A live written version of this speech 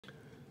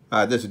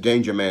This is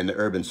Danger Man, the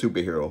urban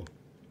superhero.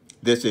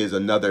 This is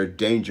another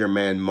Danger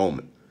Man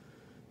moment.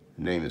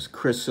 Her name is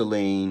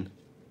Chislaine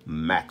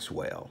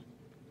Maxwell.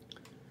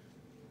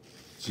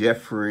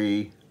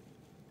 Jeffery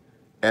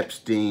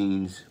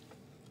Epstein's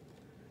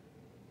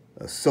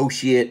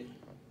associate,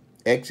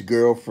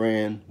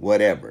 ex-girlfriend,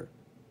 whatever.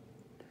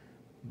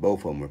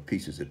 Both of them are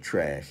pieces of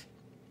trash.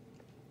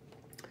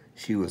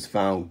 She was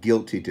found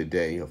guilty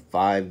today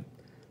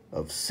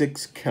of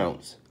 6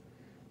 counts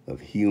of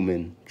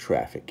human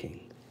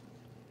trafficking.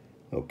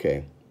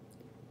 Okay,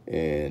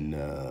 and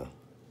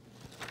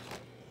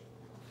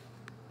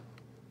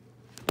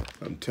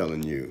I'm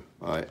telling you,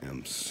 I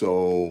am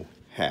so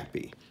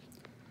happy.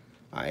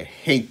 I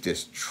hate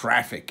this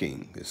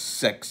trafficking, this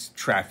sex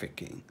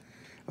trafficking.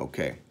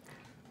 Okay,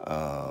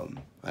 I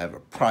have a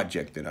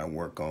project that I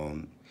work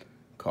on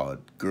called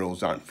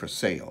Girls Aren't for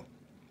Sale.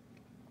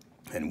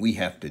 And we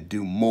have to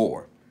do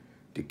more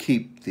to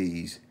keep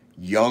these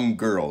young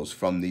girls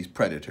from these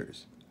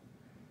predators.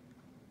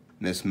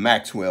 Miss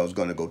Maxwell is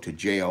going to go to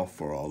jail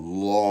for a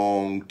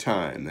long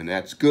time, and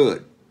that's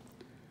good.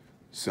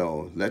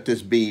 So let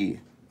this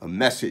be a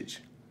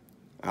message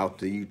out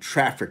to you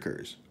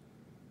traffickers.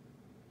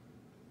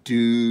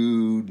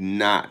 Do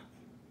not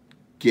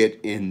get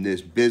in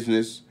this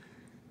business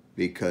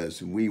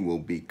because we will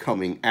be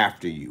coming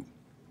after you.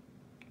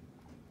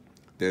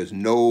 There's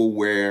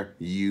nowhere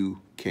you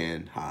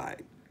can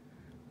hide.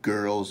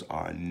 Girls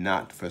are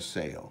not for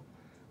sale.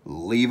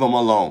 Leave them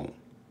alone,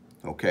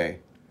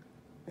 okay?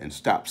 And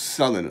stop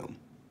selling them,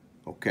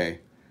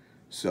 okay?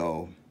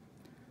 So,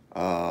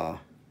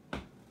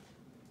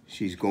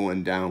 she's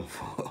going down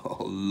for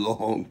a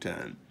long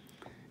time.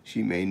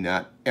 She may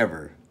not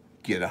ever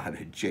get out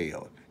of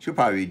jail. She'll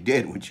probably be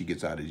dead when she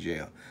gets out of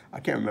jail.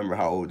 I can't remember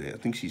how old it is. I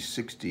think she's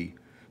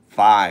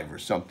 65 or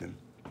something.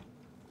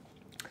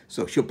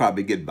 So she'll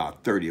probably get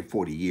about 30 or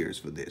 40 years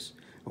for this,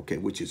 okay,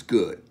 which is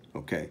good,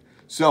 okay?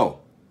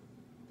 So,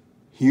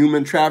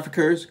 human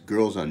traffickers,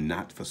 girls are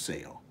not for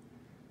sale.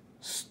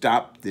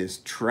 Stop this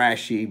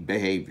trashy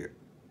behavior,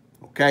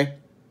 okay?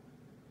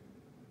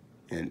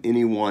 And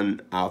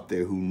anyone out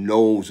there who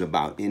knows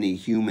about any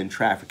human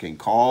trafficking,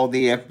 call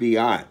the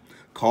FBI.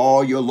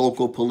 Call your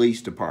local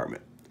police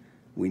department.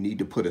 We need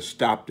to put a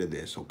stop to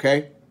this,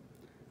 okay?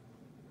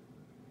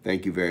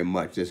 Thank you very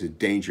much. This is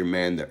Danger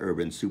Man, the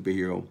urban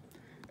superhero.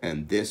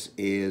 And this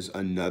is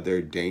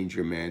another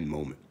Danger Man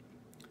moment.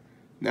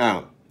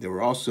 Now, there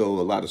were also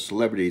a lot of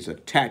celebrities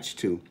attached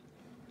to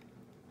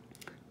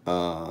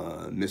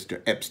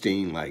Mr.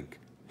 Epstein, like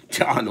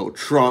Donald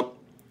Trump,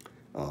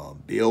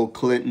 Bill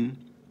Clinton,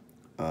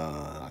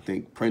 I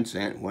think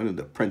one of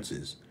the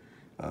princes,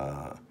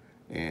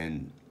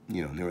 and,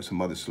 you know, there were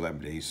some other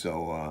celebrities.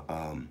 So,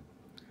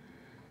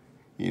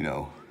 you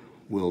know,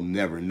 we'll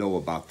never know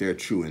about their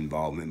true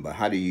involvement. But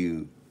how do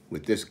you,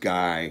 with this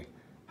guy,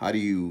 how do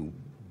you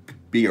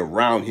be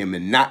around him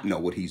and not know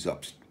what he's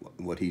up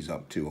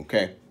to,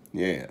 okay?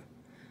 Yeah.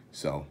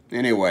 So,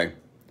 anyway,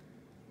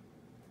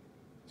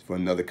 it's for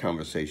another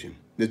conversation.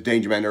 This is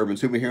Danger Man, Urban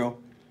Superhero.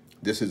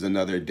 This is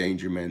another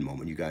Danger Man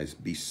moment. You guys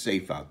be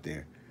safe out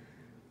there.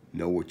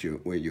 Know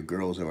where your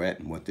girls are at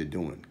and what they're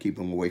doing. Keep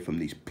them away from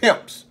these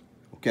pimps,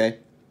 okay?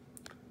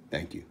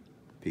 Thank you.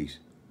 Peace.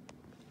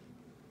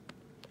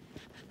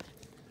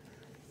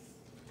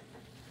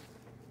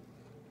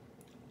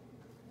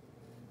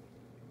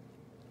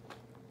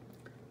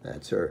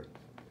 That's her.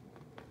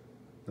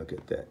 Look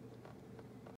at that.